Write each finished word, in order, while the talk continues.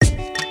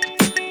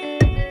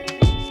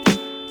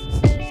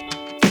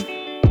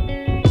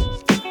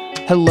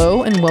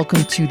Hello and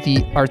welcome to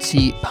the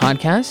Artsy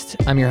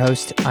podcast. I'm your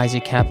host,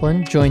 Isaac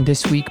Kaplan, joined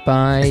this week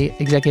by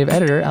executive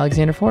editor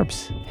Alexander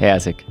Forbes. Hey,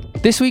 Isaac.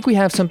 This week we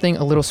have something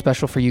a little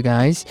special for you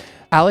guys.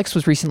 Alex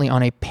was recently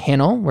on a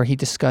panel where he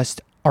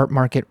discussed art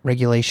market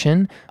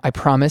regulation. I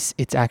promise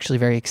it's actually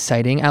very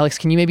exciting. Alex,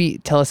 can you maybe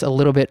tell us a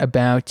little bit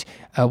about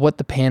what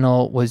the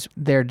panel was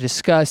there to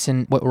discuss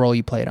and what role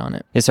you played on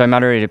it? Yeah, so I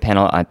moderated a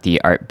panel at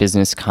the Art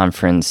Business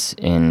Conference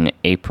in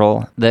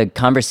April. The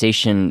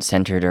conversation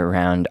centered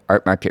around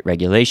art market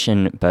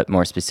regulation, but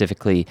more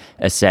specifically,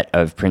 a set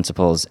of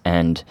principles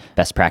and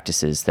best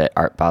practices that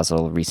Art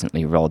Basel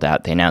recently rolled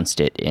out. They announced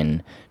it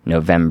in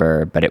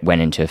November, but it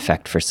went into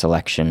effect for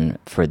selection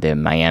for the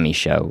Miami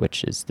show,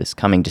 which is this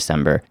coming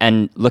December.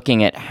 And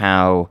looking at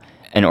how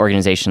an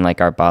organization like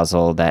Art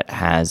Basel that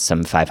has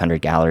some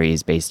 500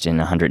 galleries based in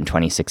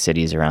 126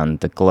 cities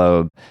around the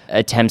globe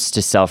attempts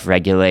to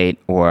self-regulate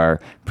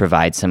or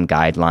provide some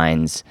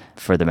guidelines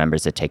for the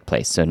members that take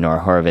place. So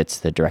Nora Horowitz,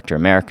 the Director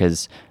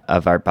Americas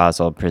of Art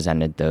Basel,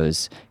 presented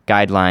those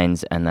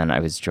guidelines, and then I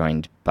was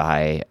joined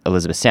by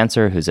Elizabeth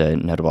Szancer, who's a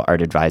notable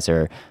art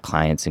advisor,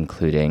 clients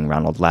including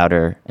Ronald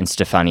Lauder and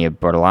Stefania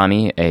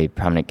Bortolami, a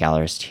prominent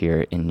gallerist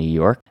here in New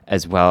York,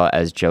 as well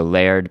as Jo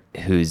Laird,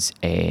 who's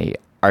a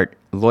art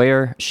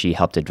lawyer. She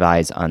helped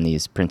advise on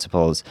these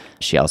principles.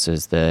 She also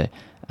is the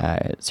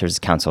serves as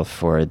counsel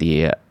for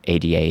the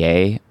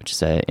ADAA, which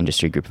is an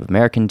industry group of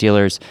American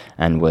dealers,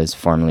 and was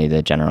formerly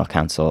the general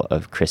counsel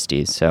of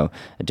Christie's. So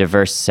a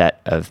diverse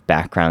set of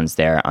backgrounds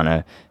there on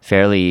a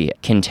fairly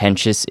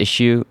contentious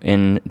issue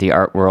in the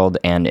art world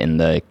and in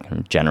the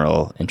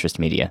general interest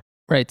media.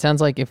 Right.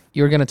 Sounds like if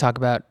you're going to talk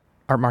about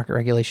art market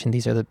regulation,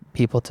 these are the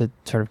people to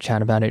sort of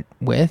chat about it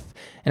with.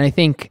 And I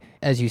think,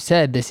 as you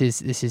said, this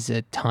is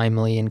a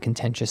timely and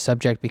contentious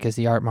subject because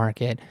the art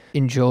market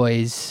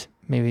enjoys,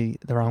 maybe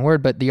the wrong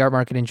word, but the art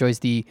market enjoys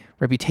the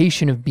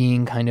reputation of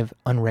being kind of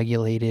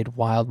unregulated,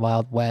 wild,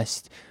 wild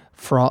west,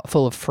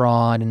 full of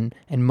fraud and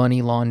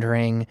money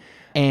laundering.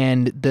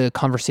 And the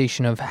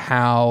conversation of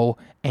how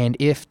and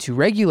if to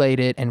regulate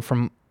it, and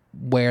from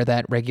where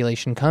that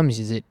regulation comes,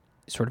 is it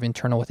sort of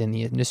internal within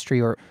the industry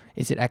or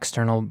is it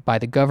external by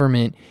the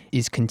government,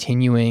 is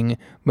continuing,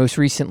 most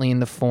recently in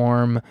the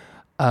form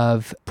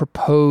of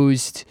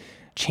proposed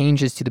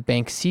changes to the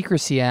Bank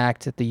Secrecy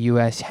Act that the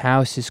U.S.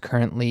 House is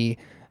currently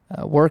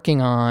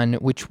working on,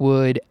 which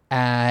would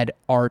add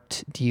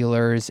art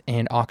dealers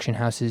and auction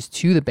houses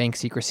to the Bank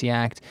Secrecy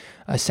Act,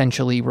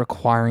 essentially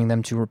requiring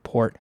them to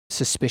report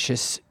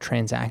suspicious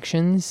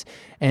transactions.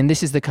 And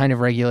this is the kind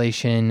of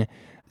regulation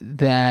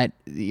that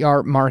the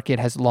art market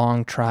has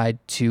long tried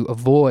to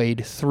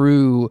avoid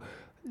through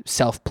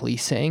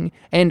self-policing.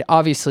 And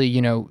obviously,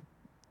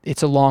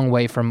 it's a long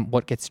way from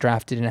what gets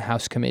drafted in a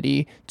House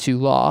committee to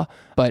law,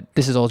 but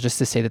this is all just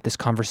to say that this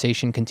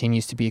conversation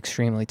continues to be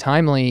extremely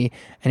timely,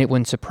 and it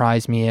wouldn't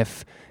surprise me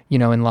if,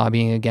 in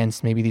lobbying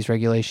against maybe these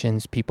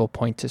regulations, people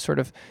point to sort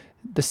of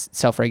the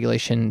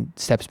self-regulation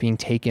steps being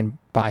taken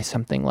by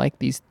something like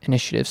these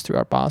initiatives through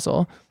Art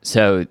Basel.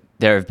 So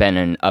there have been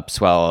an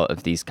upswell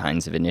of these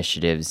kinds of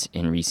initiatives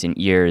in recent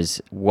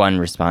years, one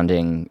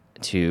responding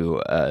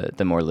to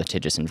the more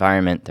litigious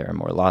environment. There are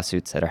more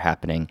lawsuits that are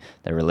happening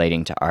that are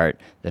relating to art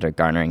that are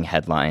garnering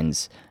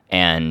headlines,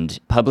 and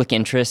public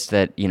interest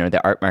that,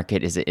 the art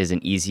market is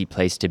an easy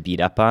place to beat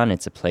up on.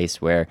 It's a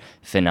place where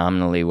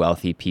phenomenally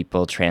wealthy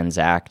people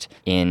transact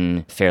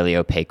in fairly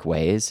opaque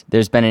ways.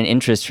 There's been an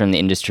interest from the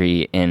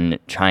industry in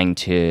trying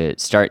to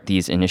start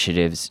these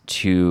initiatives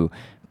to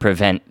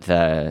prevent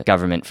the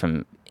government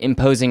from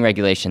imposing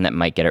regulation that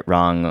might get it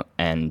wrong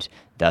and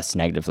thus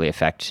negatively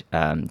affect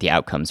the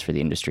outcomes for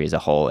the industry as a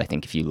whole. I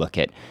think if you look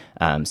at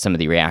some of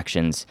the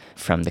reactions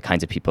from the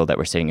kinds of people that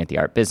were sitting at the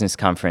Art Business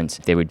Conference,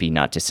 they would be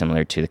not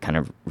dissimilar to the kind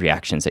of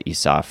reactions that you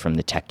saw from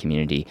the tech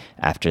community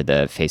after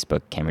the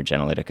Facebook Cambridge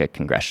Analytica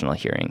congressional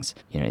hearings.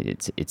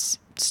 It's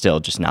still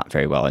just not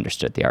very well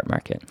understood, the art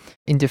market.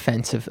 In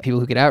defense of people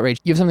who get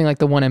outraged, you have something like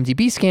the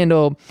 1MDB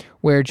scandal,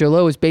 where Joe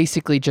Low is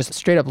basically just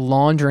straight up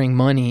laundering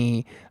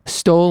money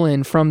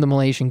stolen from the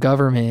Malaysian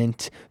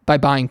government by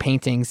buying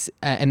paintings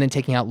and then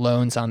taking out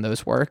loans on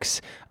those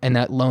works. And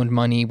that loaned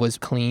money was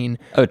clean.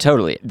 Oh,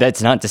 totally.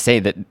 That's not to say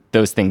that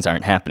those things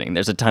aren't happening.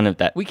 There's a ton of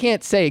that. We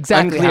can't say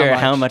exactly unclear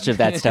how much of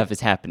that stuff is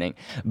happening.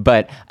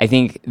 But I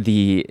think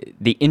the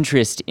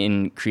interest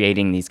in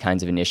creating these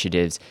kinds of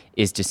initiatives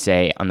is to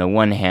say, on the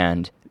one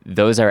hand,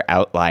 those are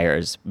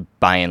outliers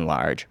by and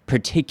large,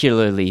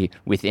 particularly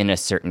within a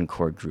certain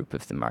core group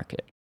of the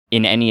market.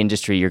 In any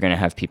industry, you're going to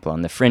have people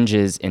on the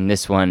fringes. In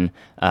this one,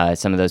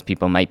 some of those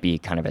people might be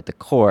kind of at the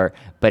core.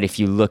 But if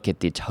you look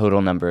at the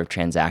total number of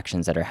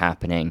transactions that are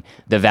happening,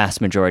 the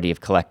vast majority of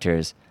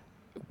collectors,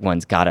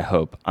 one's got to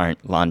hope,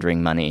 aren't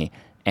laundering money.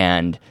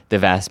 And the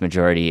vast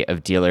majority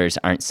of dealers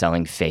aren't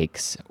selling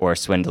fakes or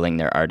swindling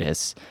their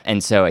artists.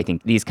 And so I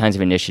think these kinds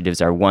of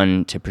initiatives are,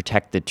 one, to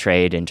protect the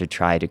trade and to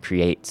try to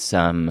create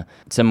some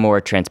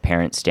more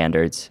transparent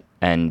standards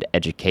and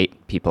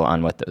educate people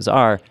on what those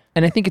are.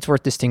 And I think it's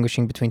worth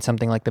distinguishing between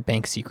something like the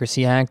Bank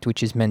Secrecy Act,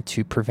 which is meant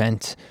to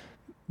prevent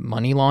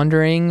money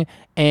laundering,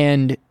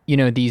 and,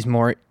 these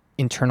more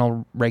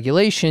internal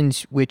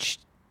regulations, which,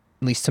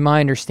 at least to my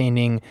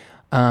understanding,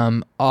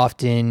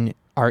 often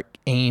are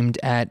aimed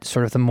at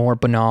sort of the more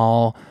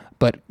banal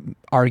but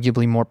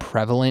arguably more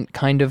prevalent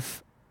kind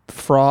of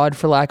fraud,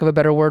 for lack of a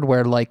better word,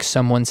 where like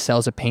someone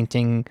sells a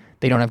painting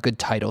they don't have good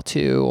title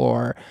to,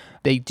 or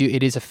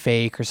it is a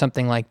fake or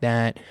something like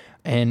that.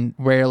 And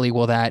rarely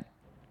will that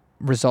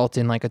result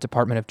in like a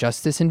Department of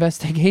Justice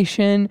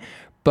investigation,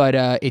 but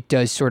it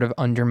does sort of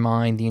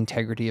undermine the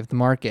integrity of the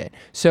market.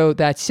 So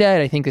that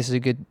said, I think this is a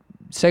good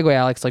segue,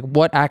 Alex. Like,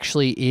 what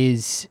actually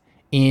is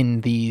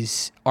in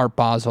these Art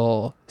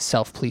Basel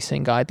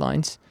self-policing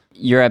guidelines?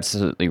 You're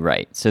absolutely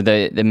right. So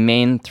the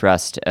main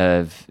thrust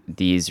of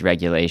these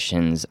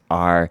regulations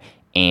are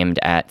aimed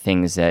at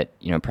things that,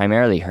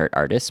 primarily hurt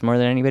artists more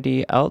than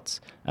anybody else.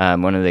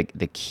 One of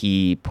the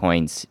key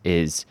points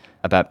is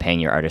about paying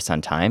your artists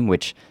on time,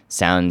 which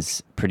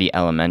sounds pretty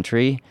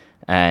elementary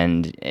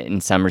and in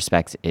some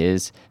respects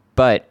is.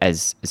 But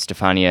as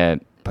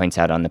Stefania points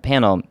out on the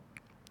panel,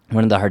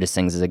 one of the hardest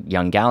things as a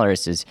young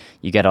gallerist is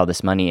you get all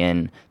this money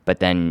in, but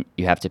then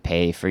you have to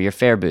pay for your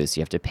fair booths.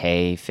 You have to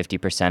pay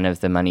 50%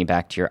 of the money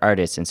back to your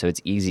artist. And so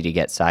it's easy to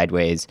get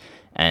sideways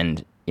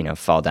and,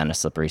 fall down a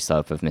slippery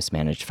slope of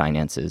mismanaged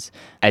finances.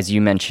 As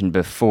you mentioned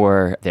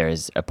before,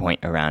 there's a point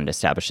around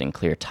establishing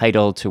clear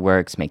title to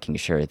works, making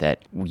sure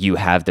that you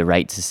have the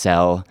right to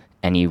sell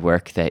any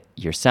work that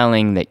you're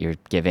selling, that you're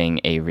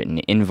giving a written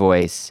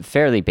invoice,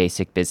 fairly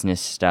basic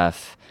business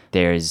stuff.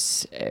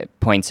 There's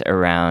points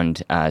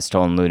around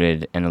stolen,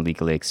 looted, and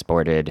illegally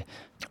exported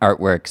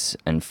artworks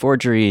and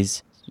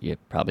forgeries. You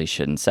probably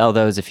shouldn't sell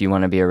those if you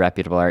want to be a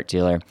reputable art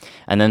dealer.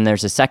 And then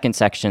there's a second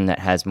section that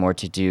has more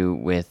to do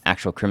with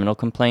actual criminal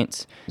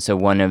complaints. So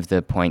one of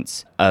the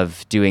points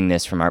of doing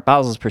this from Art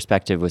Basel's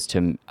perspective was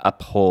to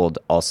uphold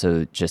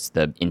also just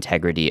the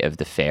integrity of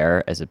the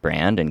fair as a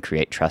brand and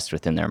create trust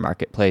within their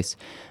marketplace.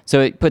 So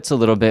it puts a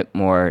little bit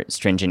more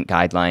stringent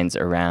guidelines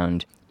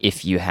around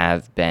if you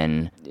have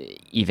been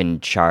even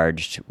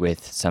charged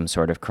with some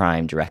sort of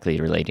crime directly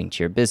relating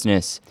to your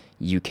business,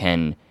 you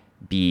can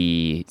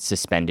be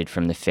suspended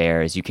from the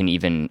fairs. You can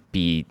even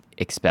be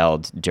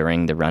expelled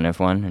during the run of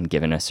one and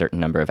given a certain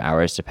number of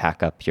hours to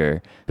pack up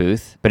your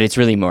booth. But it's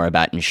really more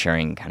about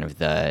ensuring kind of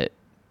the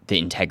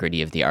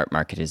integrity of the art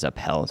market is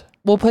upheld.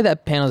 We'll play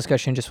that panel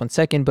discussion in just one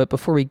second, but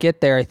before we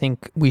get there, I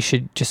think we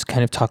should just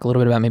kind of talk a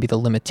little bit about maybe the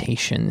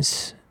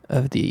limitations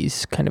of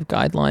these kind of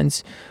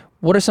guidelines.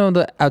 What are some of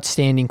the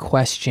outstanding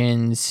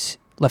questions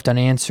left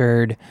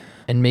unanswered,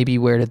 and maybe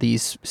where do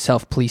these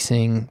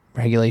self-policing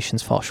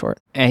regulations fall short?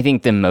 I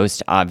think the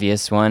most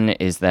obvious one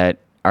is that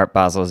Art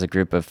Basel is a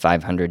group of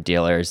 500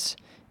 dealers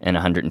in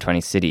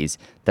 120 cities.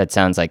 That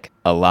sounds like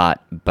a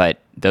lot, but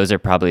those are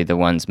probably the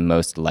ones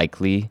most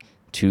likely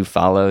to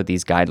follow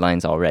these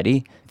guidelines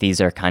already. These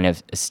are kind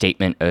of a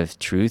statement of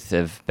truth,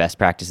 of best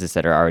practices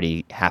that are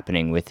already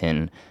happening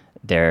within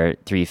their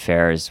three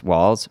fairs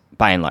walls,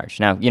 by and large.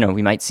 Now,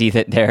 we might see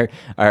that there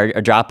are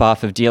a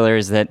drop-off of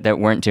dealers that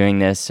weren't doing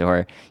this,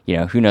 or,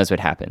 who knows what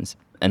happens.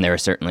 And there are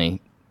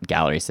certainly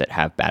galleries that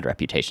have bad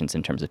reputations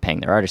in terms of paying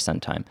their artists on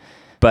time.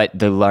 But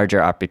the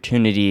larger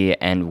opportunity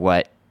and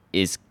what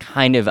is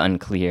kind of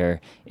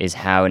unclear is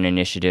how an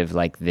initiative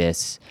like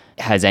this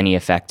has any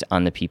effect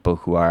on the people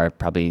who are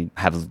probably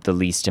have the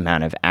least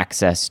amount of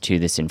access to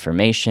this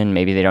information.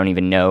 Maybe they don't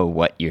even know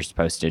what you're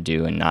supposed to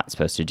do and not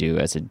supposed to do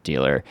as a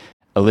dealer.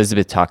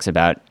 Elizabeth talks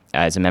about,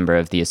 as a member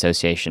of the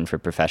Association for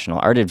Professional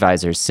Art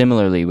Advisors,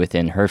 similarly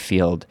within her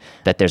field,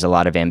 that there's a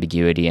lot of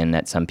ambiguity and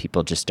that some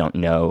people just don't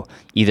know,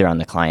 either on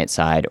the client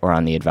side or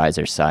on the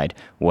advisor side,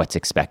 what's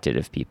expected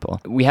of people.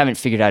 We haven't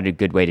figured out a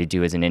good way to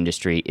do as an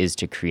industry is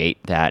to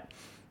create that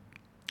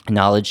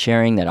knowledge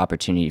sharing, that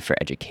opportunity for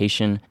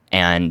education,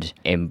 and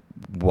a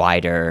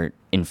wider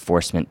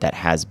enforcement that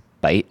has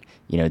bite.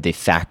 The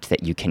fact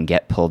that you can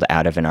get pulled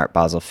out of an Art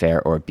Basel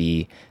fair or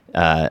be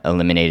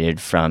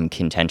eliminated from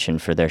contention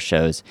for their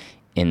shows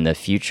in the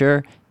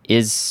future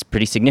is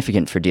pretty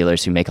significant for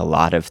dealers who make a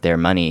lot of their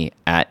money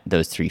at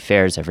those three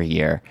fairs every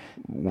year.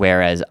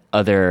 Whereas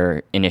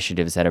other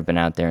initiatives that have been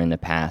out there in the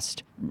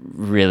past,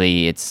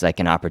 really it's like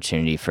an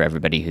opportunity for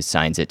everybody who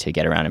signs it to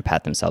get around and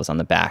pat themselves on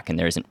the back, and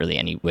there isn't really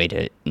any way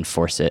to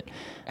enforce it.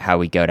 How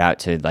we go out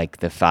to like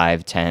the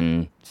 5,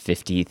 10,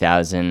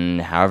 50,000,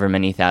 however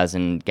many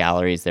thousand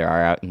galleries there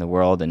are out in the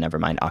world, and never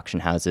mind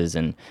auction houses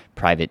and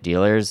private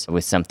dealers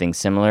with something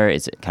similar,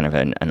 is kind of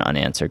an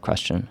unanswered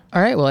question.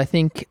 All right, well, I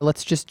think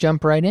let's just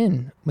jump right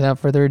in. Without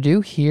further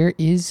ado, here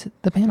is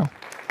the panel.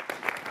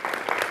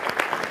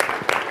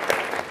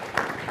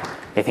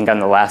 I think on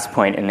the last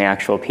point in the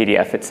actual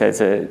PDF, it says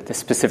the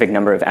specific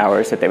number of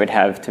hours that they would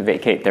have to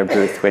vacate their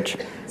booth, which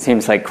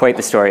seems like quite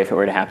the story if it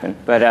were to happen.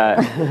 But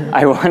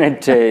I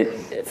wanted to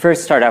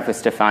first start off with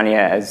Stefania,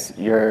 as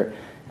you're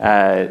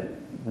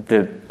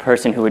the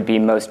person who would be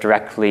most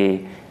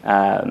directly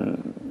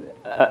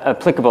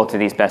applicable to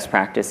these best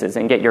practices,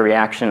 and get your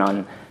reaction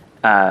on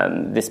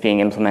this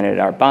being implemented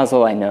at Art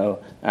Basel. I know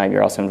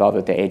you're also involved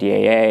with the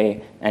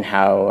ADAA, and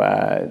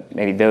how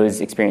maybe those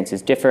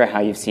experiences differ, how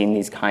you've seen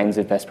these kinds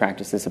of best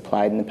practices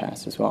applied in the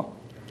past as well.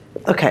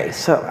 Okay,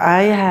 so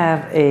I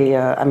have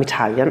I'm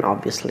Italian,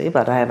 obviously,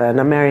 but I have an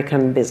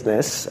American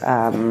business,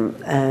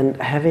 and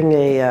having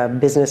a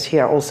business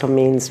here also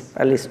means,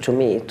 at least to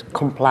me, to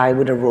comply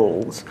with the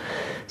rules.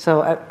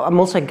 So I'm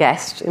also a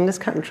guest in this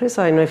country,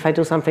 so I know if I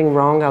do something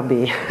wrong, I'll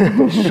be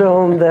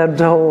shown the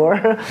door,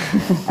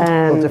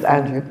 and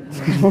I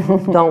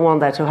don't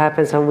want that to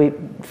happen, so we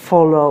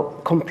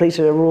follow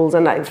completely the rules,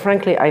 and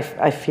frankly,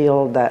 I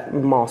feel that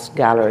most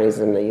galleries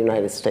in the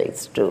United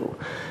States do.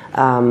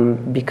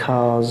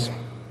 Because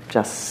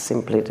just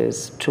simply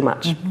there's too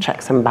much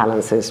checks and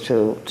balances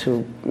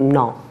to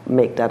not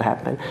make that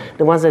happen.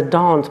 The ones that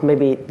don't,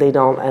 maybe they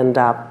don't end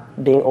up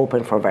being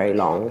open for very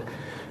long,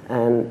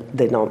 and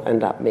they don't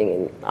end up being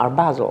in Art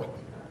Basel.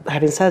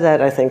 Having said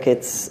that, I think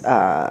it's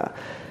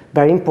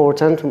very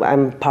important.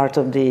 I'm part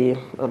of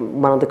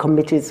one of the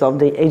committees of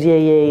the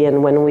ADAA,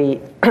 and when we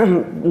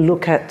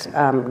look at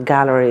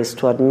galleries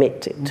to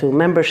admit to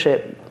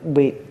membership,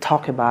 we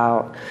talk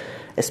about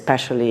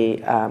especially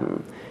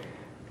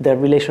the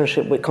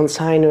relationship with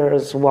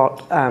consignors,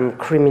 what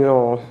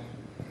criminal,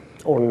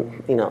 or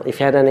if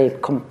you had any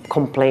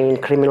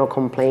criminal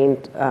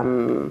complaint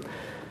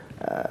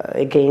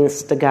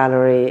against the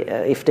gallery,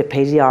 if they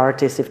pay the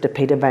artists, if they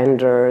pay the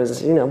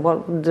vendors,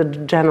 what the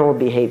general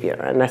behavior,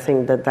 and I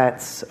think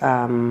that's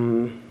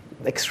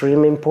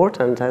extremely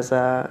important as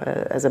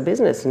a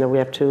business. We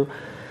have to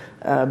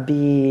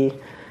be.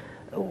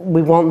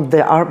 We want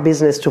the art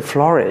business to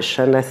flourish,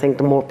 and I think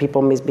the more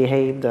people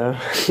misbehave, the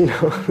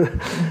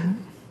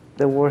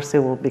worse it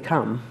will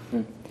become.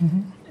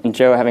 Mm-hmm. And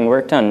Jo, having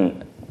worked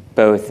on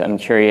both, I'm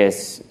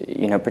curious,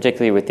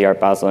 particularly with the Art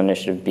Basel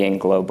initiative being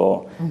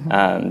global,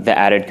 the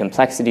added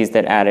complexities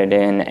that added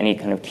in, any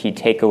kind of key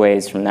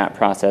takeaways from that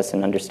process,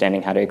 and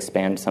understanding how to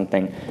expand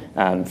something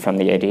from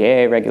the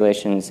ADAA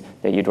regulations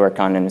that you'd work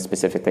on in a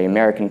specifically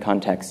American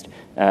context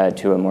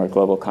to a more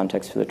global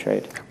context for the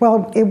trade.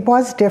 Well, it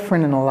was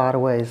different in a lot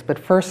of ways, but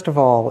first of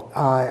all,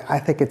 I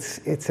think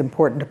it's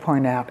important to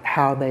point out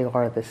how they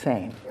are the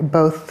same.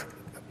 Both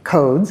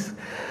codes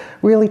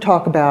really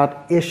talk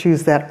about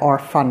issues that are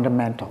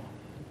fundamental,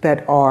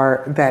 that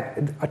are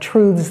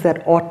truths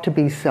that ought to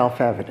be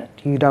self-evident.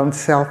 You don't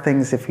sell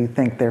things if you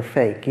think they're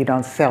fake. You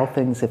don't sell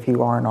things if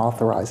you aren't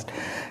authorized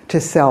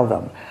to sell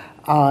them.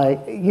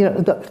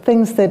 The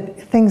things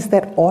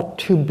that ought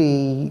to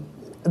be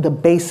the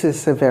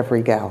basis of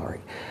every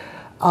gallery.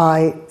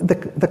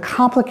 The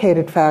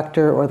complicated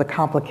factor, or the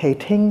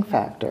complicating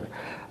factor,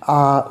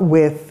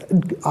 with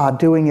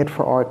doing it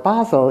for Art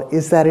Basel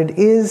is that it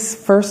is,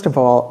 first of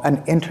all,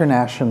 an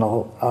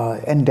international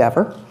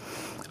endeavor.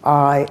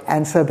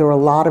 And so there are a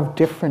lot of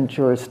different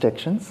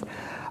jurisdictions.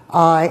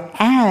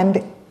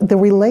 And the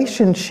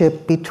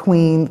relationship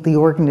between the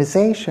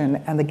organization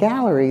and the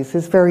galleries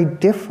is very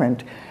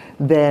different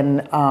than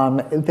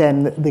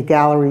the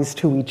galleries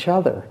to each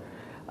other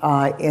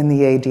in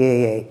the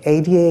ADAA.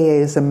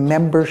 ADAA is a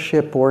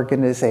membership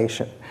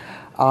organization.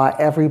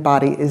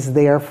 Everybody is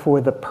there for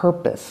the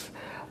purpose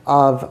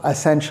of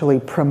essentially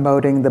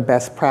promoting the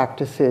best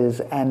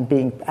practices and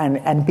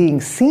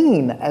being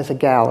seen as a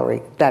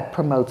gallery that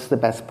promotes the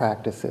best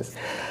practices.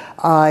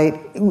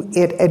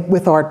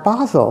 With Art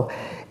Basel,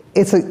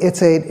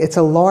 it's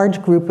a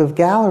large group of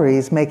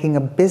galleries making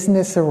a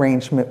business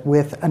arrangement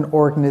with an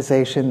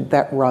organization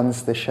that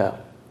runs the show.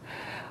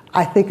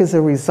 I think as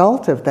a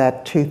result of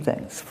that, two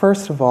things.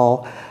 First of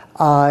all,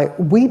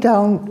 we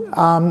don't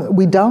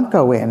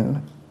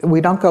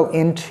go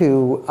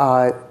into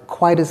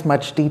quite as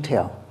much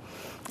detail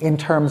in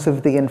terms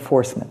of the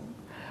enforcement.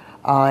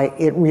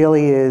 It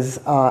really is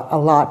a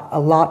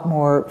lot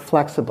more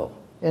flexible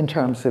in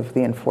terms of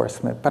the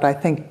enforcement. But I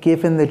think,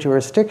 given the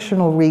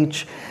jurisdictional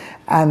reach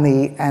and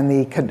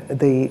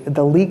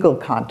the legal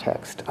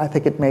context, I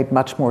think it made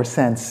much more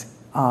sense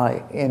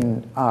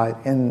in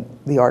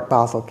the Art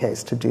Basel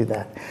case to do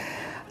that.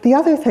 The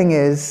other thing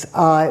is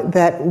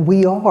that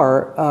we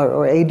are,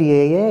 or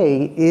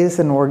ADAA is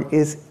an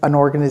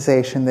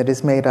organization that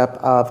is made up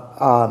of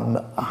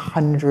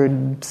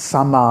 100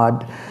 some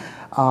odd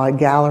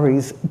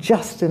galleries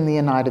just in the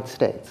United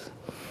States.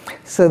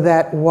 So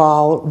that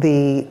while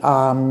the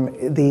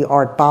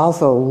Art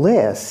Basel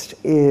list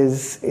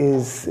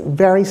is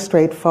very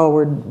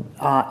straightforward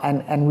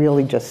and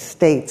really just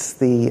states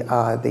the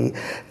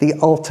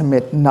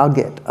ultimate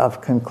nugget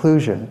of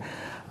conclusion,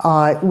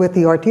 with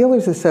the Art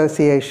Dealers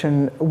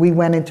Association, we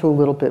went into a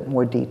little bit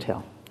more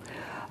detail,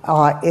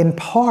 in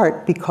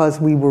part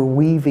because we were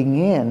weaving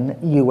in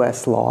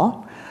U.S.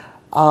 law,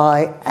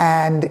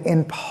 and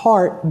in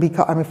part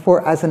because,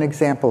 as an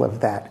example of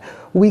that,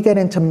 we get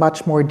into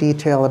much more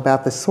detail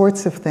about the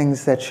sorts of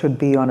things that should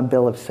be on a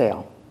bill of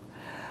sale,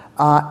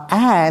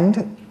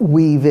 and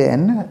weave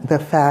in the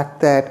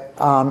fact that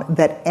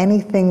that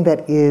anything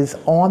that is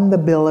on the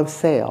bill of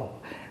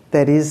sale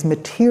that is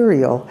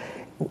material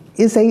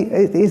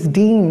is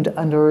deemed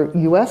under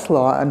U.S.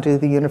 law, under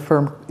the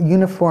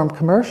Uniform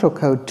Commercial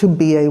Code, to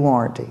be a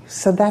warranty.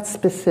 So that's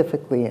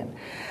specifically in.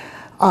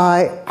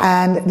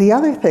 And the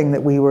other thing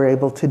that we were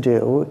able to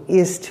do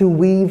is to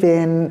weave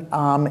in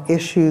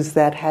issues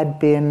that had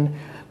been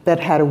that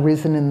had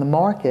arisen in the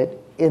market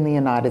in the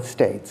United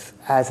States,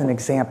 as an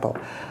example.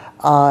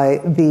 A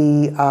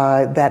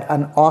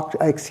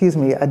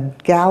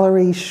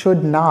gallery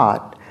should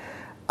not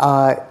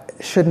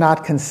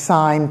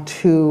consign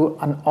to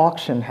an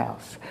auction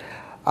house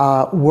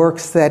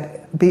works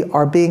that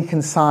are being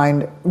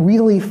consigned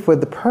really for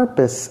the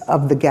purpose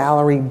of the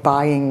gallery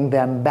buying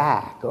them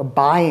back or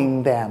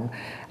buying them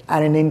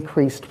at an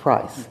increased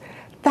price.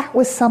 That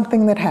was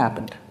something that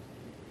happened.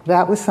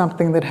 That was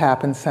something that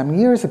happened some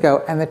years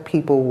ago and that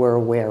people were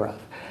aware of.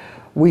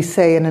 We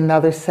say in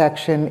another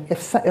section,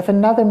 if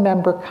another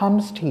member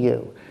comes to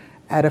you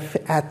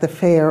at the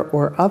fair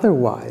or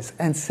otherwise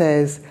and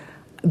says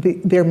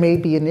there may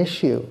be an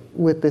issue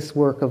with this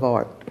work of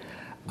art,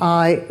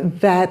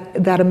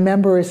 that a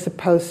member is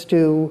supposed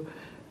to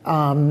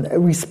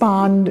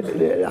respond,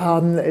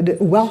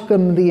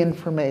 welcome the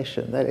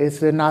information. That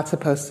is, they're not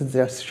supposed to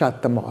just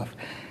shut them off.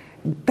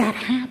 That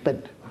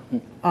happened,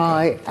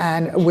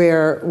 and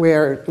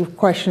where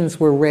questions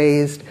were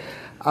raised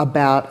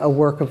about a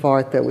work of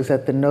art that was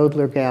at the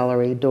Knoedler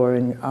Gallery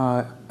during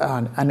an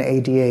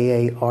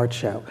ADAA art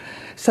show.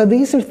 So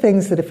these are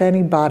things that if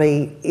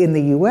anybody in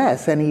the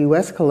U.S., any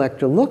U.S.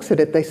 collector looks at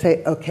it, they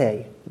say,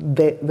 okay,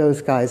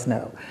 those guys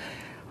know.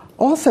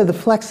 Also the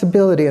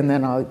flexibility, and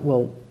then I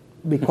will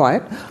be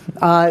quiet,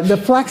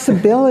 the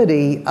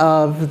flexibility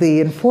of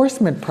the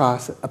enforcement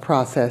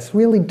process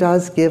really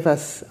does give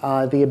us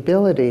the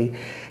ability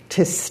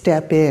to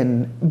step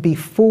in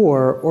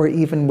before or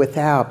even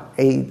without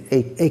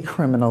a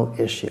criminal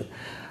issue.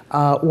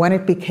 When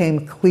it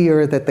became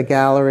clear that the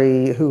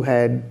gallery who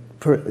had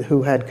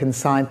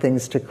consigned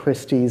things to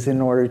Christie's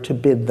in order to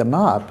bid them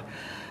up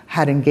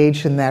had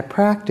engaged in that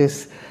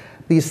practice,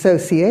 the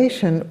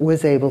association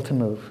was able to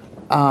move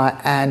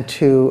and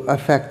to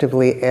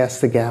effectively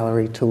ask the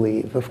gallery to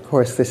leave. Of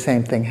course, the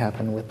same thing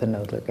happened with the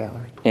Knoedler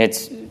Gallery.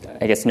 It's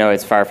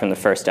far from the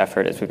first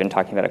effort, as we've been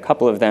talking about a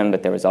couple of them,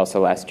 but there was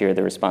also last year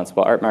the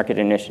Responsible Art Market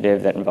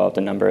Initiative that involved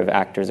a number of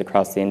actors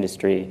across the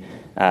industry.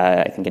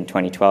 I think in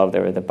 2012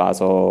 there were the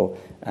Basel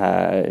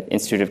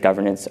Institute of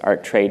Governance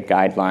Art Trade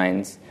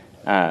Guidelines.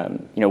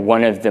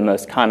 One of the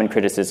most common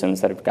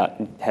criticisms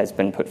that has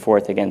been put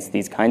forth against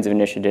these kinds of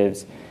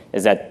initiatives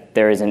is that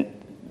there isn't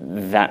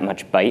that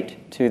much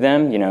bite to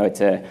them.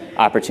 It's an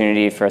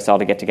opportunity for us all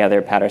to get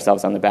together, pat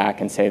ourselves on the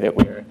back, and say that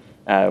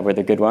we're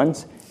the good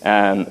ones.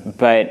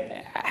 But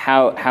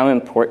how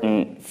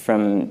important,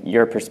 from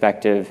your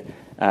perspective,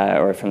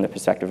 or from the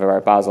perspective of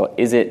Art Basel,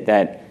 is it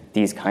that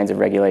these kinds of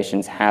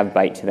regulations have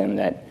bite to them,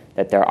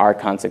 that there are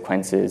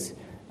consequences?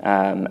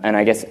 And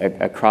I guess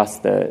across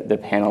the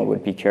panel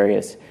would be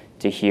curious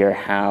to hear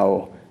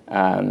how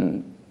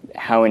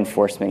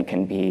enforcement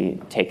can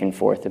be taken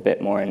forth a bit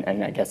more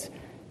and I guess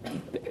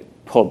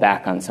pull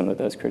back on some of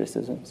those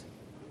criticisms.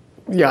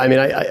 Yeah,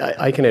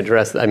 I can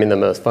address, the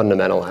most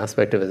fundamental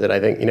aspect of it.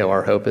 I think,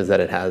 our hope is that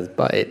it has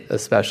bite,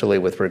 especially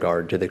with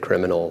regard to the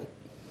criminal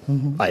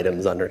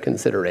items under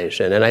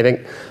consideration. And I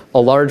think a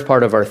large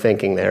part of our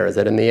thinking there is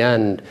that in the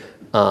end,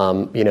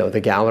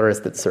 the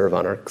gallerists that serve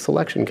on our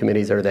selection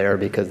committees are there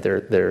because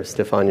they're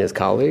Stefania's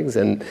colleagues,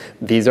 and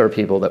these are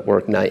people that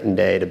work night and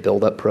day to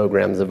build up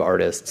programs of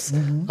artists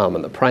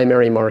on the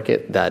primary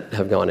market that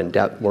have gone in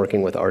depth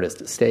working with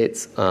artist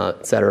estates,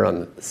 et cetera,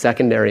 on the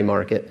secondary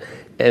market,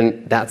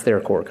 and that's their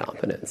core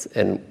competence.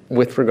 And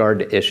with regard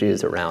to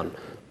issues around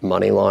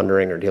money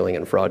laundering or dealing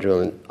in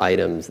fraudulent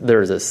items,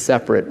 there's a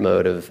separate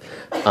mode of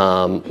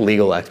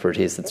legal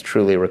expertise that's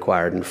truly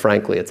required, and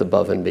frankly, it's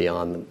above and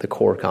beyond the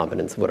core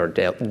competence of what our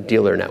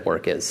dealer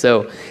network is.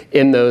 So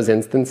in those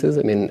instances,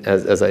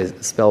 as I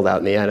spelled out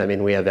in the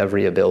end, we have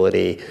every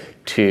ability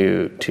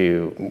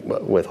to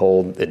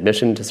withhold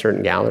admission to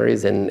certain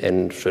galleries,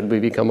 and should we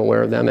become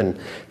aware of them, and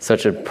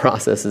such a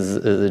process is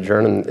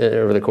adjourned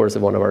over the course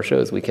of one of our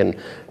shows, we can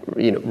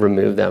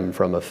remove them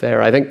from a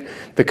fair. I think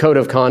the code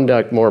of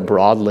conduct more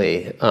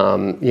broadly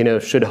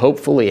should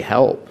hopefully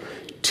help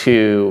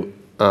to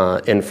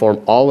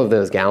inform all of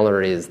those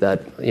galleries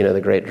that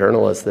the great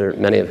journalists,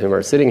 many of whom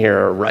are sitting here,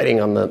 are writing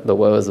on the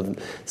woes of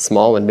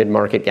small and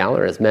mid-market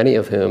galleries, many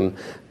of whom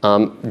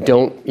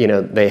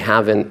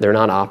they're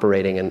not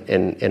operating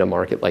in a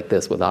market like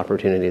this with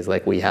opportunities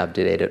like we have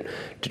today to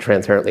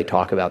transparently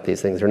talk about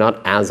these things. They're not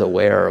as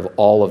aware of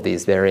all of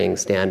these varying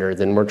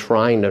standards, and we're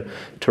trying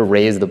to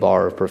raise the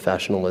bar of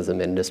professionalism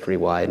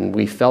industry-wide. And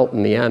we felt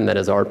in the end that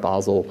as Art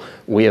Basel,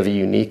 we have a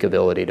unique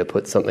ability to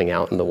put something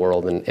out in the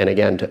world, and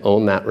again, to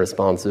own that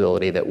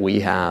responsibility that we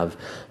have,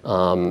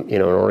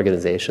 an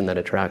organization that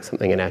attracts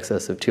something in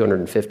excess of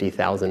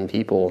 250,000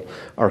 people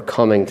are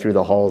coming through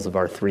the halls of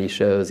our 3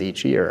 shows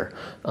each year.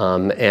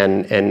 And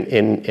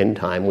in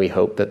time, we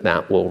hope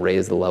that will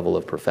raise the level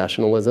of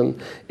professionalism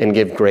and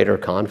give greater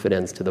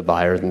confidence to the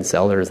buyers and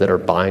sellers that are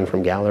buying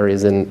from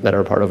galleries and that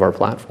are part of our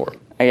platform.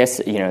 I guess,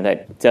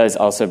 that does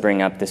also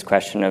bring up this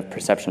question of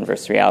perception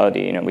versus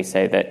reality. We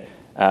say that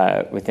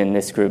within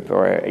this group,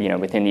 or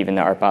within even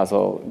the Art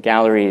Basel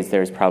galleries,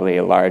 there's probably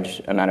a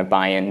large amount of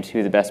buy-in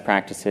to the best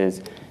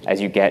practices. As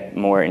you get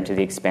more into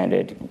the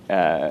expanded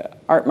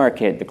art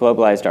market, the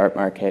globalized art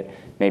market,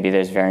 maybe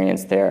there's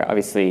variance there.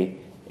 Obviously,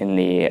 in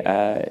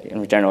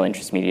the general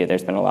interest media,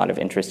 there's been a lot of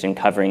interest in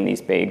covering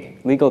these big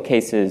legal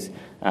cases,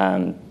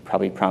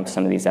 probably prompts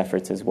some of these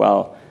efforts as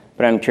well.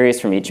 But I'm curious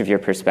from each of your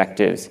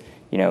perspectives,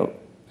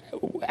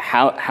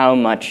 how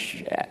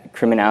much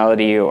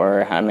criminality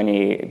or how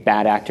many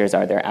bad actors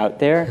are there out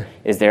there?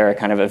 Is there a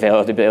kind of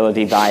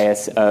availability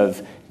bias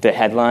of the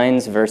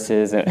headlines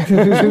versus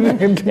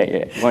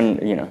one?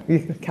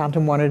 You count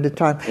them one at a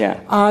time. Yeah.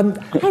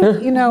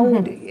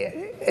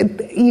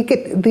 You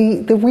get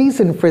the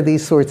reason for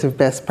these sorts of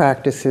best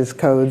practices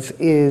codes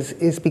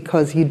is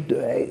because you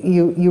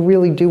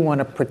really do want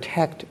to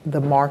protect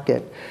the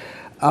market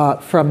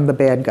from the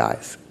bad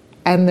guys,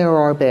 and there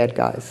are bad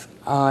guys.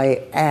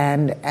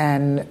 And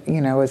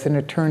as an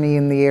attorney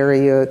in the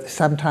area,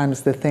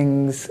 sometimes the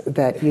things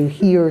that you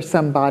hear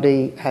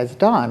somebody has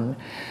done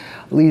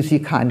leaves you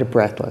kind of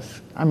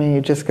breathless. I mean, you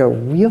just go,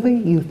 really?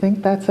 You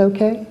think that's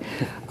okay?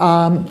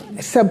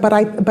 But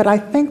I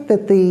think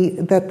that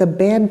the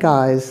bad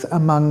guys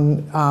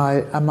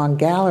among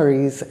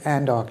galleries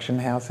and auction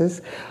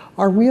houses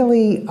are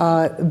really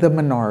the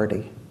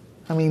minority.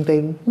 I mean,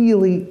 they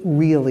really,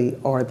 really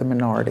are the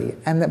minority,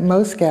 and that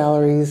most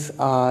gallerists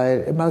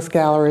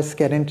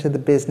get into the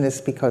business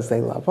because they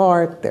love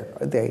art.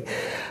 They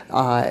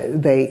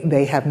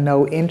have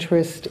no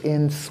interest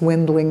in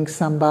swindling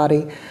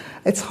somebody.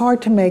 It's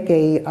hard to make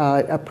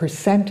a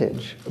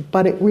percentage,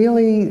 but it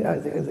really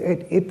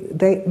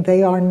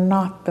they are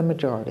not the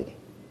majority,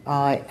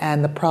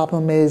 and the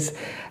problem is,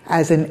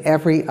 as in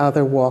every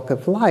other walk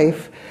of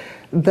life,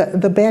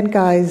 the bad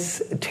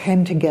guys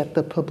tend to get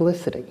the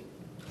publicity.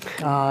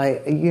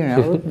 I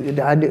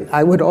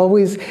would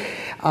always,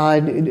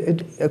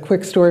 a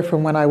quick story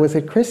from when I was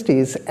at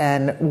Christie's,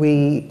 and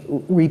we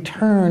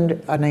returned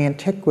an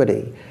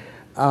antiquity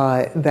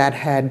that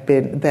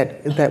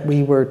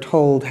we were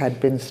told had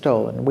been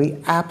stolen. We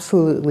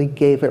absolutely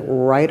gave it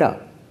right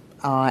up,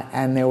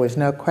 and there was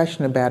no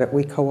question about it.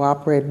 We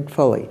cooperated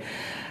fully.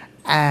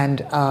 And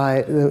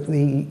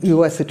the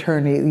U.S.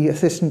 attorney, the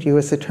assistant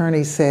U.S.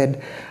 attorney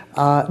said,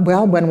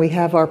 well, when we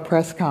have our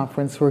press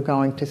conference, we're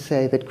going to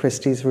say that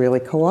Christie's really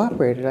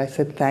cooperated. I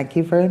said, thank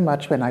you very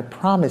much, and I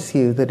promise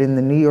you that in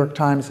the New York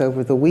Times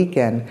over the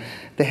weekend,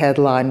 the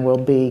headline will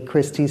be,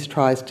 Christie's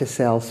tries to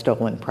sell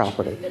stolen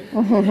property.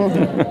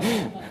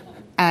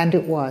 And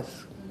it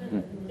was.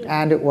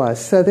 And it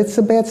was. So that's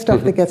the bad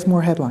stuff that gets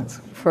more headlines.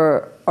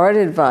 For art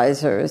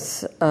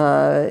advisors,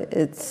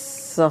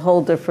 it's a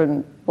whole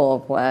different ball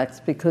of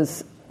wax,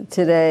 because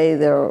today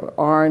there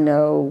are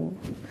no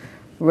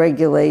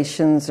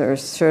regulations or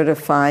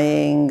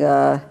certifying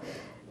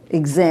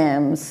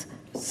exams,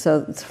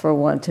 so it's for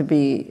one to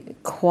be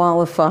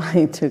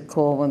qualified to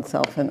call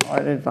oneself an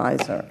art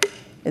advisor.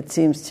 It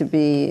seems to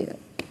be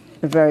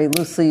a very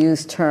loosely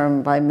used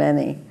term by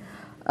many.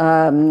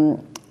 As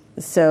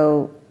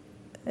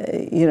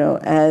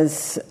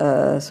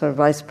sort of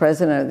vice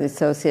president of the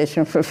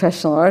Association of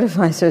Professional Art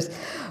Advisors,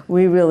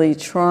 we really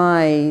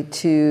try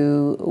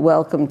to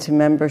welcome to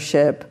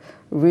membership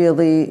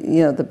really,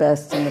 the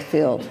best in the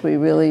field. We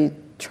really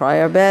try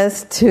our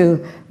best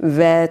to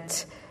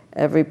vet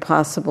every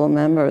possible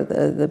member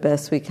the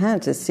best we can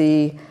to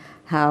see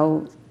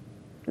how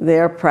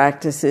their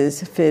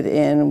practices fit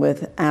in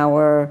with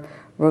our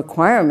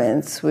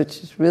requirements,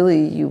 which is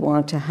really you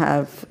want to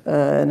have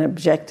an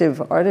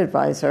objective art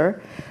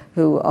advisor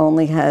who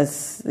only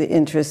has the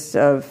interests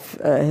of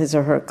his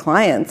or her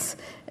clients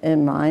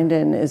in mind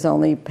and is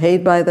only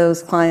paid by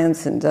those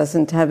clients and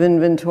doesn't have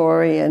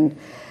inventory and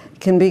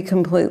can be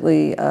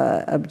completely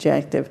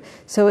objective.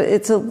 So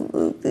it's a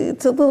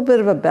little bit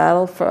of a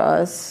battle for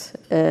us,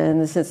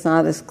 and it's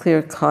not as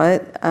clear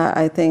cut,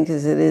 I think,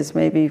 as it is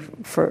maybe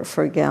for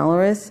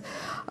gallerists.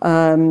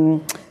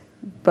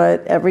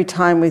 But every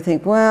time we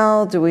think,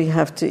 well, do we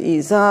have to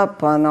ease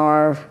up on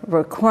our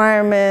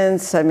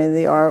requirements? I mean,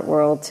 the art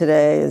world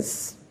today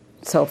is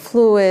so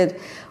fluid.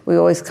 We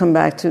always come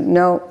back to,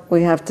 no,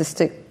 we have to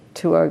stick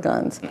to our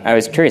guns. I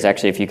was curious,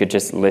 actually, if you could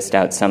just list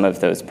out some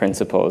of those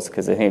principles,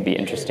 because I think it'd be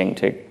interesting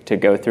to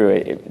go through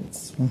it.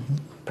 It's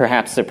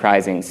perhaps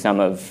surprising some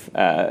of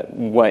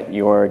what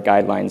your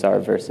guidelines are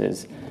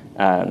versus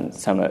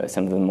some of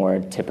the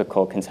more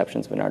typical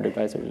conceptions of an art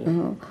advisor.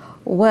 Mm-hmm.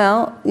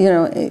 Well,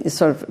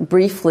 sort of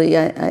briefly,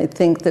 I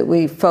think that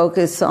we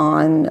focus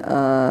on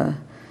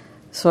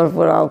sort of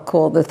what I'll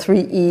call the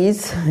 3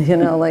 E's,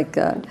 like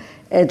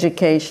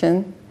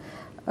education,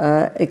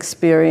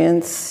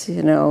 experience,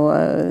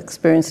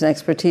 experience and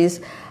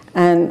expertise,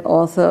 and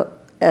also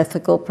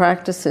ethical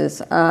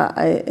practices.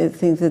 I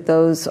think that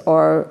those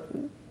are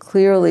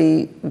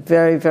clearly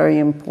very, very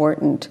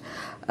important.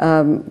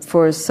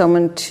 For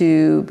someone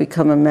to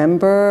become a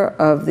member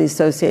of the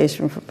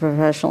Association for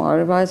Professional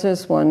Art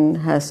Advisors, one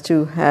has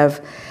to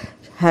have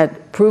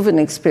had proven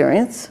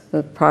experience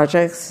with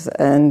projects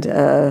and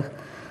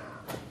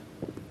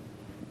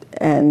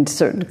and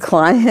certain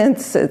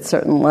clients at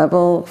certain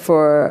level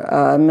for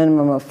a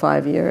minimum of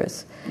 5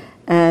 years.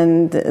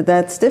 And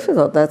that's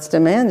difficult, that's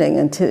demanding.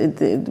 And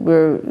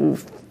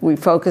we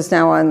focus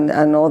now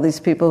on all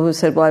these people who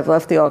said, well, I've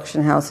left the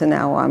auction house and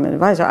now I'm an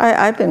advisor.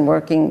 I've been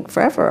working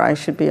forever. I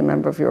should be a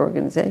member of your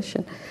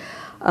organization.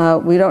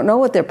 We don't know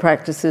what their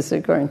practices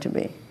are going to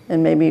be.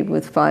 And maybe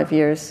with 5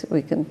 years,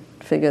 we can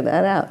figure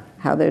that out,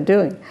 how they're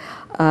doing.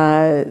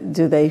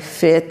 Do they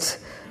fit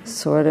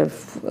sort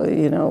of,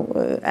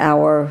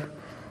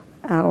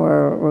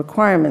 our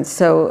requirements?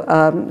 So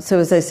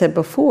as I said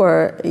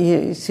before,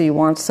 you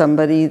want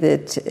somebody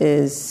that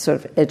is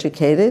sort of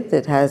educated,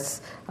 that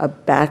has a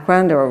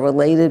background or a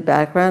related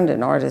background,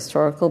 an art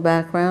historical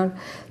background,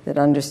 that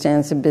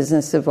understands the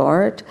business of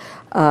art,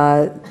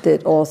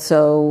 that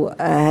also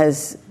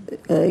has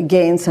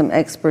gained some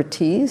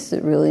expertise,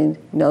 that really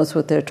knows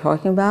what they're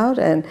talking about.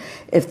 And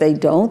if they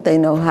don't, they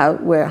know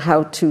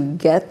how to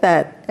get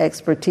that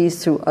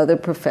expertise through other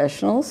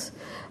professionals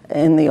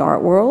in the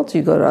art world.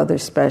 You go to other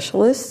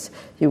specialists,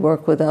 you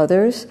work with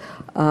others.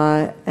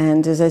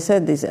 And as I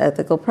said, these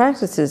ethical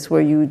practices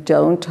where you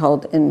don't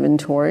hold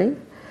inventory,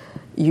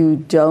 you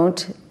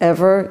don't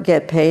ever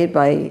get paid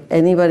by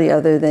anybody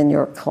other than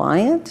your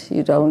client,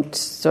 you don't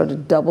sort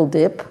of double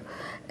dip,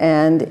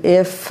 and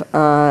if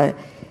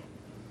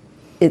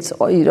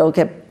you don't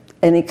get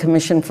any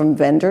commission from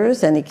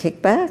vendors, any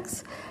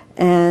kickbacks,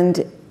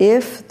 and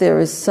if there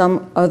is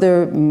some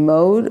other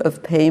mode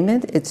of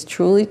payment, it's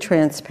truly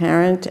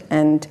transparent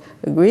and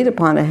agreed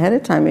upon ahead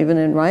of time, even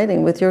in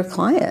writing, with your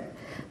client.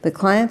 The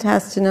client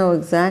has to know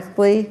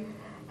exactly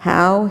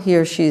how he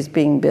or she is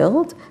being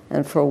billed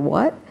and for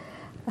what,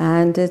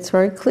 and it's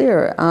very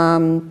clear.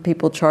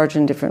 People charge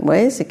in different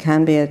ways. It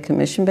can be a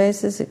commission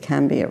basis, it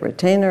can be a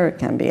retainer, it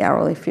can be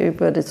hourly fee,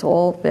 but it's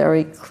all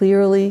very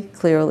clearly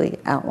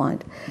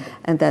outlined.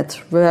 And that's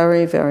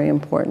very, very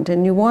important.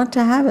 And you want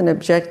to have an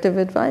objective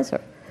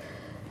advisor.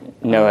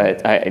 Noah,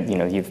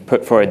 you've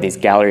put forward these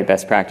gallery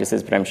best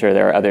practices, but I'm sure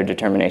there are other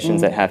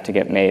determinations that have to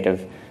get made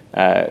of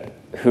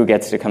who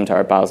gets to come to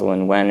Art Basel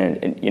and when.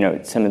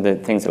 And some of the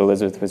things that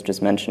Elizabeth was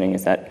just mentioning,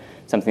 is that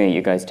something that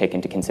you guys take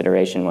into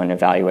consideration when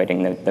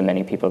evaluating the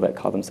many people that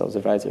call themselves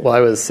advisors? Well, I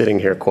was sitting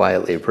here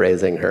quietly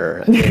praising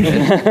her.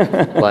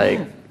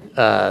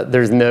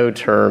 There's no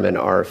term in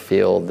our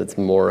field that's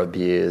more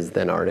abused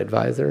than art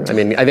advisor. I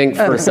mean, I think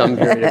for some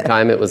period of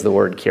time it was the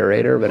word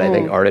curator, but I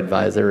think art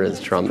advisor is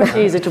trumped. It's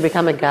easy to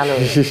become a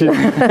gallerist.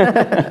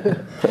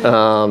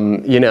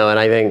 And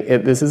I think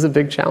this is a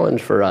big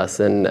challenge for us.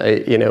 And,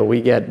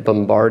 we get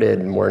bombarded,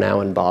 and we're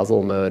now in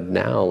Basel mode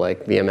now,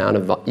 like the amount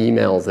of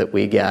emails that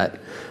we get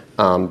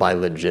by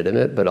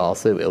legitimate but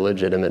also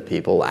illegitimate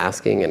people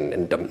asking,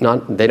 and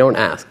they don't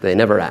ask, they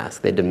never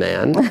ask, they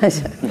demand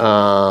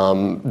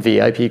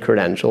VIP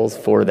credentials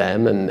for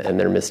them and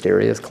their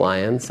mysterious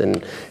clients.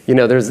 And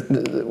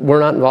we're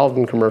not involved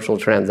in commercial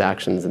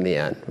transactions in the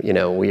end.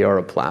 We are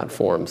a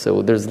platform,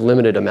 so there's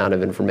limited amount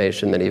of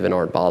information that even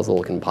Art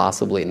Basel can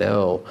possibly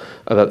know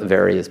about the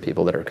various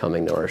people that are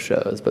coming to our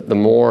shows. But the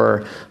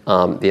more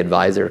the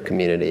advisor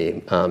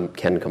community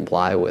can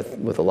comply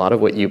with a lot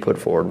of what you put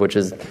forward, which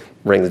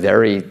rings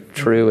very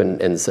true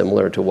and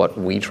similar to what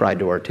we tried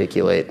to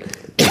articulate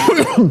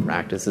in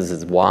practices,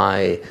 is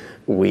why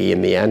we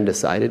in the end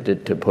decided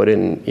to put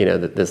in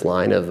this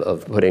line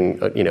of putting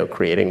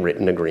creating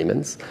written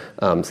agreements,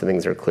 so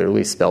things are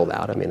clearly spelled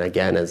out. I mean,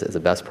 again, as a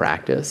best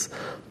practice,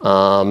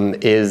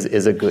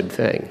 is a good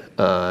thing,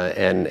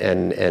 and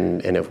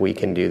if we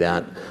can do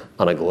that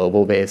on a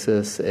global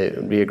basis, it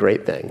would be a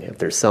great thing. If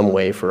there's some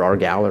way for our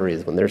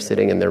galleries, when they're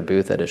sitting in their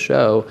booth at a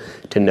show,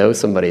 to know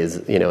somebody is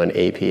an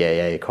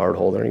APAA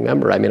card-holding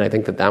member, I mean, I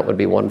think that would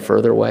be one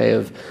further way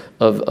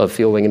of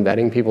fielding and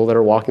vetting people that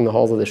are walking the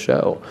halls of the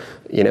show.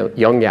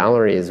 Young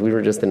galleries, we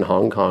were just in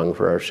Hong Kong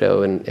for our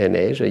show in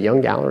Asia. A young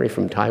gallery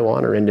from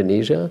Taiwan or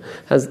Indonesia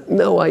has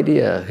no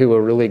idea who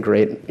a really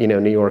great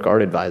New York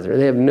art advisor.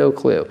 They have no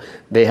clue.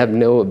 They have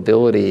no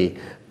ability.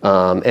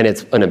 And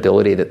it's an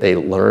ability that they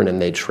learn and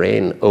they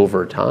train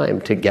over time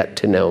to get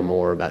to know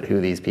more about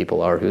who these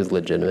people are, who's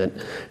legitimate,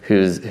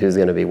 who's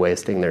going to be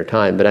wasting their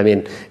time. But I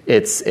mean,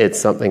 it's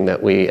something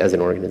that we as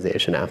an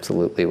organization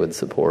absolutely would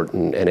support,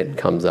 and it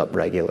comes up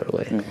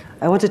regularly.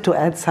 I wanted to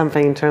add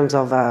something in terms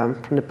of,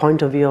 from the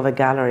point of view of a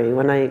gallery.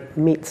 When I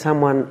meet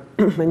someone,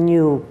 a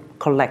new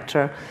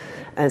collector,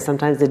 and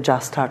sometimes they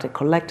just started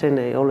collecting,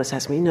 they always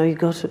ask me,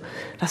 there's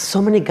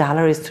so many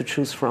galleries to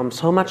choose from,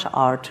 so much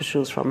art to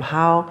choose from.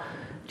 How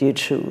do you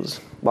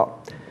choose?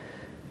 Well,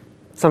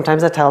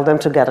 sometimes I tell them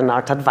to get an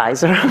art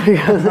advisor,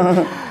 because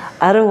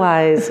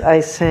otherwise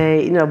I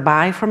say,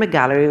 buy from a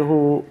gallery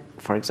who,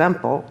 for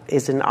example,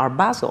 is in Art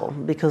Basel,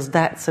 because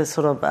that's a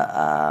sort of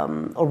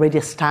already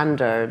a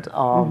standard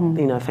of,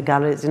 if a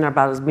gallery is in Art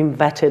Basel, it's been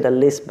vetted at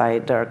least by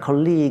their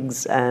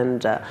colleagues.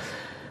 And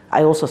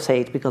I also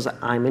say it because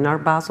I'm in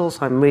Art Basel,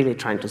 so I'm really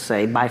trying to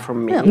say buy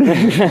from me,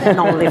 and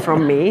only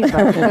from me.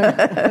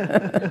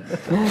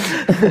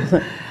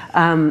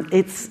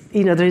 It's,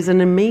 there is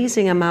an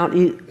amazing amount.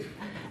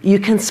 you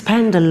can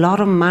spend a lot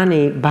of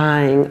money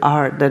buying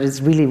art that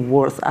is really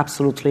worth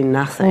absolutely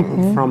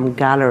nothing from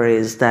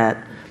galleries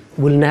that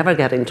will never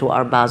get into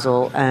Art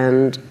Basel,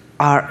 and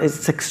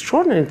it's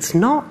extraordinary. It's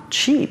not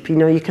cheap.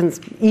 You can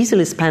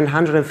easily spend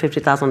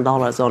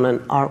 $150,000 on an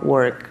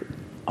artwork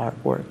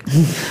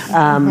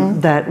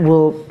that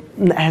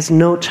has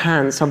no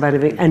chance of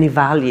having any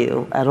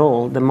value at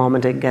all the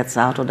moment it gets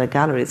out of the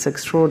gallery. It's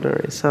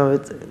extraordinary.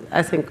 So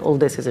I think all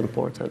this is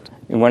important.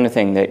 And one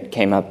thing that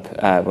came up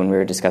when we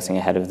were discussing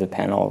ahead of the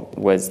panel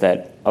was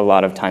that a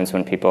lot of times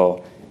when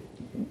people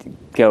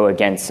go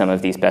against some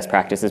of these best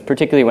practices,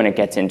 particularly when it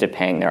gets into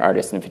paying their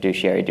artists and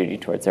fiduciary duty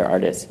towards their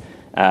artists,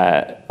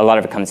 a lot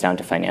of it comes down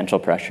to financial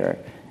pressure.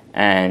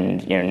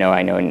 And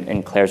I know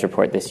in Claire's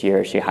report this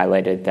year, she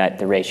highlighted that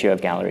the ratio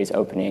of galleries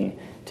opening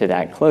to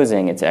that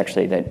closing, it's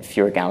actually that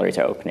fewer galleries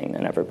are opening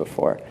than ever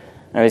before.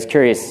 And I was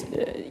curious,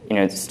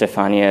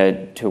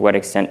 Stefania, to what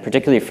extent,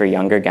 particularly for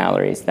younger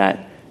galleries,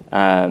 that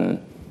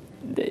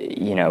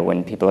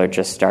when people are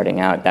just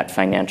starting out, that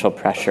financial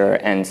pressure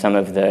and some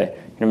of the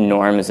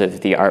norms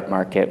of the art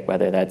market,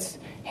 whether that's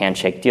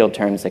handshake deal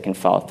terms that can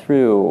fall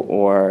through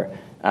or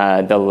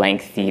the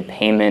lengthy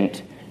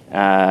payment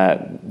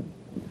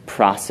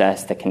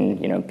process that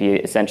can be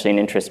essentially an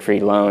interest-free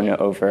loan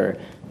over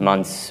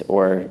months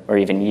or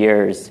even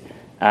years,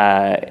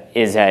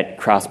 is at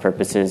cross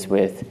purposes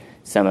with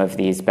some of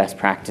these best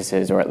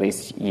practices, or at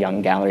least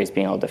young galleries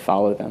being able to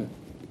follow them.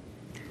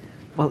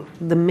 Well,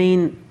 the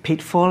main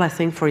pitfall, I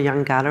think, for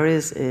young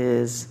galleries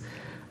is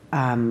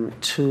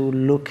to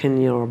look in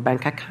your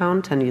bank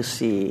account and you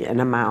see an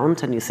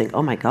amount and you think,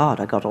 oh my God,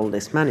 I got all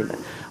this money, but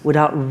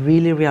without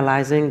really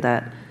realizing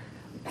that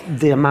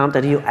the amount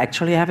that you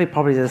actually have is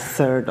probably a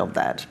third of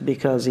that,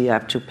 because you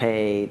have to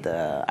pay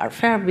the art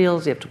fair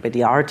bills, you have to pay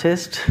the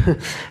artist,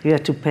 you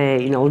have to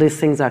pay, all these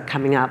things are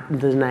coming up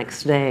the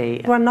next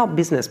day. We're not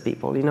business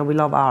people, we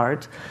love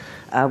art.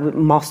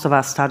 Most of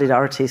us studied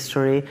art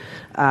history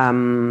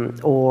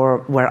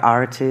or were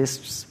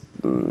artists,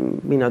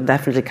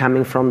 definitely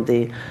coming from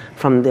the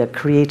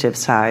creative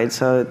side.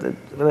 So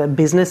the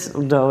business,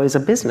 though, is a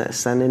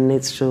business, and it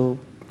needs to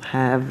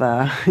have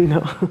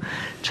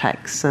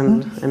checks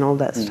and all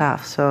that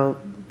stuff. So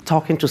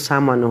talking to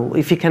someone who,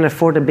 if you can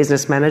afford a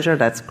business manager,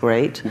 that's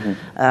great.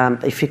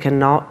 If you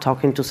cannot,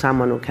 talking to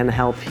someone who can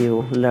help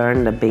you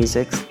learn the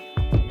basics.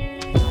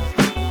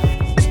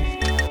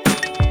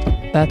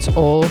 That's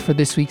all for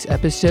this week's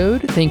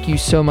episode. Thank you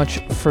so much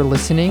for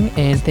listening,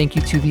 and thank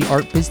you to the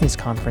Art Business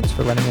Conference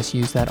for letting us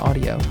use that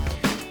audio.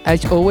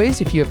 As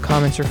always, if you have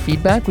comments or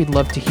feedback, we'd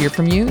love to hear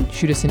from you.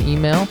 Shoot us an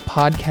email,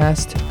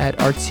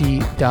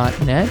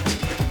 podcast@artsy.net.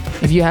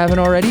 If you haven't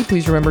already,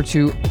 please remember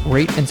to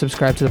rate and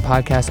subscribe to the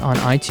podcast on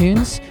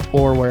iTunes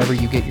or wherever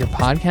you get your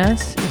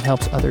podcasts. It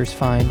helps others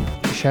find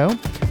the show.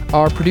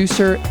 Our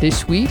producer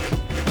this week,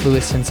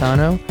 Louis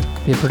Sensano.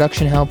 We have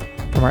production help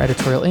from our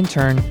editorial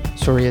intern,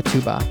 Soria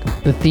Tubak.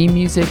 The theme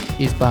music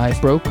is by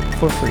Broke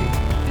for Free.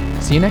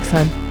 See you next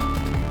time.